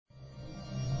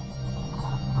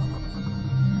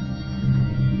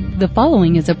The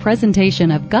following is a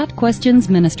presentation of Got Questions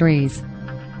Ministries.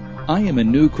 I am a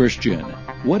new Christian.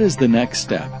 What is the next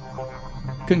step?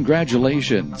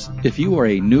 Congratulations! If you are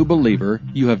a new believer,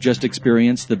 you have just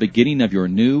experienced the beginning of your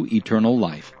new eternal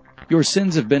life. Your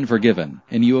sins have been forgiven,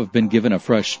 and you have been given a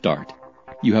fresh start.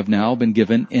 You have now been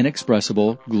given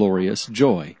inexpressible, glorious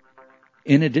joy.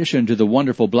 In addition to the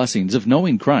wonderful blessings of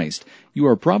knowing Christ, you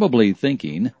are probably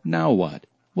thinking, now what?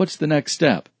 What's the next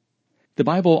step? The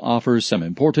Bible offers some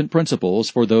important principles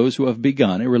for those who have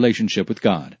begun a relationship with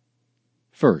God.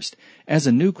 First, as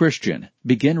a new Christian,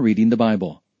 begin reading the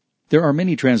Bible. There are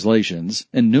many translations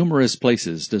and numerous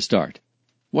places to start.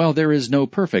 While there is no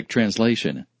perfect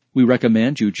translation, we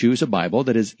recommend you choose a Bible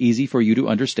that is easy for you to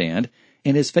understand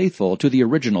and is faithful to the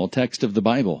original text of the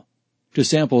Bible. To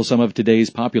sample some of today's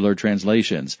popular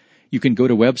translations, you can go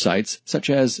to websites such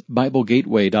as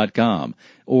BibleGateway.com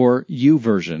or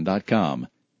YouVersion.com.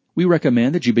 We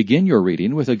recommend that you begin your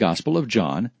reading with the Gospel of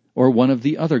John or one of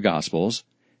the other Gospels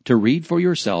to read for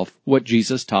yourself what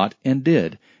Jesus taught and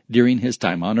did during his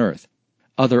time on earth.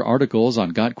 Other articles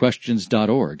on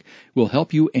GotQuestions.org will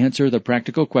help you answer the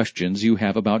practical questions you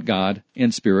have about God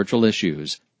and spiritual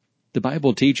issues. The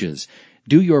Bible teaches,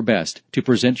 do your best to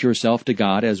present yourself to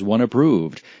God as one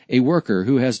approved, a worker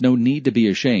who has no need to be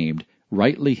ashamed,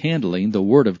 rightly handling the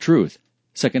word of truth.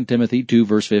 2 Timothy 2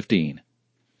 verse 15.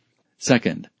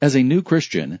 Second, as a new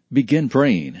Christian, begin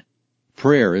praying.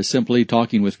 Prayer is simply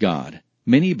talking with God.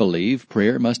 Many believe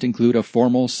prayer must include a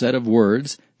formal set of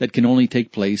words that can only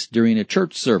take place during a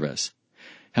church service.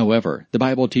 However, the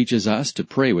Bible teaches us to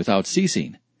pray without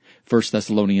ceasing. 1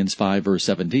 Thessalonians 5 verse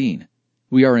 17.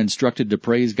 We are instructed to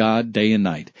praise God day and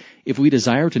night. If we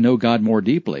desire to know God more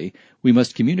deeply, we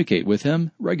must communicate with Him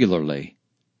regularly.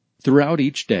 Throughout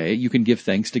each day, you can give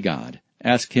thanks to God.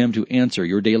 Ask Him to answer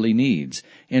your daily needs,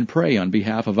 and pray on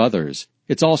behalf of others.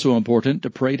 It's also important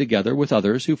to pray together with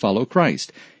others who follow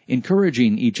Christ,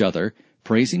 encouraging each other,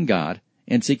 praising God,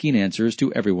 and seeking answers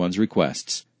to everyone's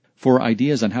requests. For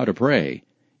ideas on how to pray,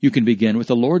 you can begin with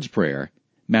the Lord's Prayer,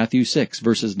 Matthew 6,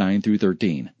 verses 9 through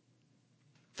 13.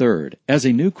 Third, as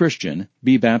a new Christian,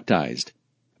 be baptized.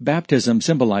 Baptism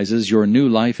symbolizes your new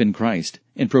life in Christ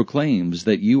and proclaims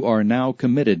that you are now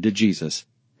committed to Jesus.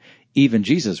 Even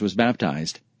Jesus was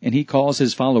baptized, and he calls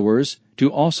his followers to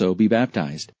also be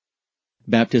baptized.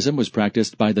 Baptism was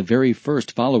practiced by the very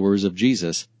first followers of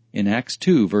Jesus in Acts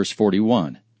 2, verse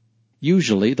 41.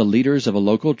 Usually, the leaders of a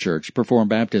local church perform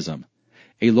baptism.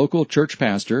 A local church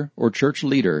pastor or church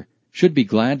leader should be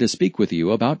glad to speak with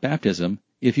you about baptism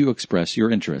if you express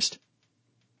your interest.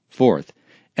 Fourth,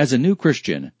 as a new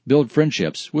Christian, build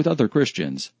friendships with other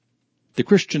Christians. The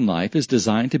Christian life is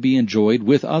designed to be enjoyed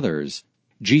with others.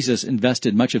 Jesus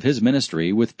invested much of his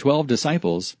ministry with 12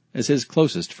 disciples as his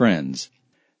closest friends.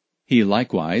 He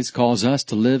likewise calls us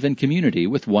to live in community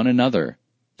with one another.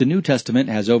 The New Testament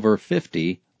has over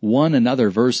 50 one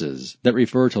another verses that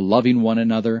refer to loving one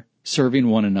another, serving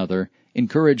one another,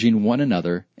 encouraging one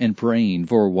another, and praying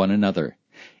for one another.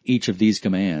 Each of these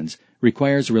commands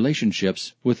requires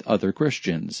relationships with other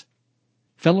Christians.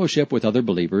 Fellowship with other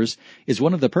believers is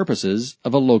one of the purposes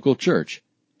of a local church.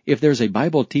 If there's a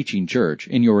Bible-teaching church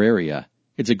in your area,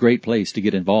 it's a great place to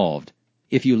get involved.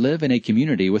 If you live in a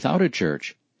community without a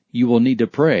church, you will need to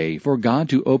pray for God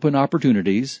to open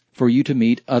opportunities for you to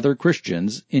meet other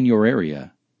Christians in your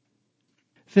area.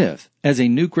 Fifth, as a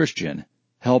new Christian,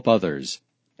 help others.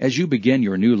 As you begin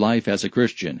your new life as a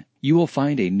Christian, you will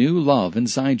find a new love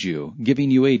inside you, giving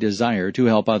you a desire to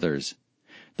help others.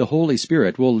 The Holy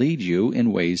Spirit will lead you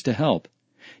in ways to help.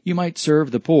 You might serve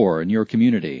the poor in your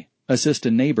community, assist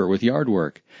a neighbor with yard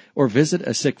work, or visit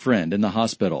a sick friend in the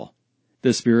hospital.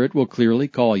 The Spirit will clearly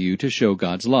call you to show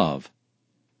God's love.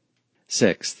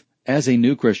 Sixth, as a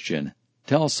new Christian,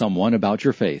 tell someone about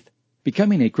your faith.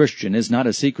 Becoming a Christian is not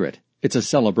a secret, it's a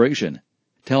celebration.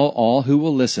 Tell all who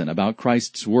will listen about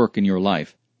Christ's work in your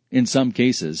life. In some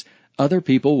cases, other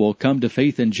people will come to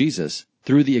faith in Jesus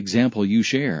through the example you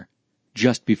share.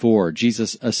 Just before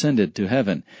Jesus ascended to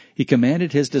heaven, he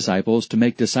commanded his disciples to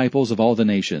make disciples of all the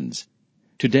nations.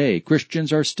 Today,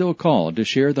 Christians are still called to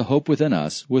share the hope within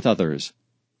us with others.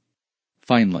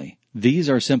 Finally, these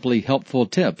are simply helpful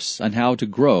tips on how to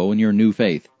grow in your new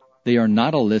faith. They are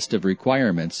not a list of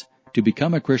requirements to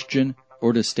become a Christian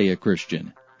or to stay a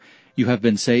Christian. You have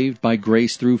been saved by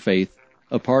grace through faith,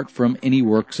 apart from any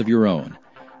works of your own.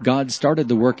 God started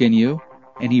the work in you,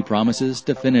 and he promises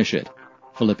to finish it.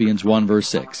 Philippians 1 verse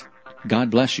 6.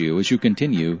 God bless you as you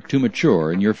continue to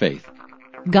mature in your faith.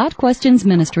 Got Questions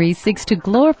Ministries seeks to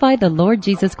glorify the Lord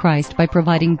Jesus Christ by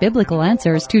providing biblical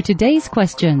answers to today's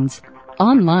questions.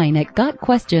 Online at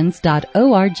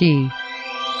GotQuestions.org.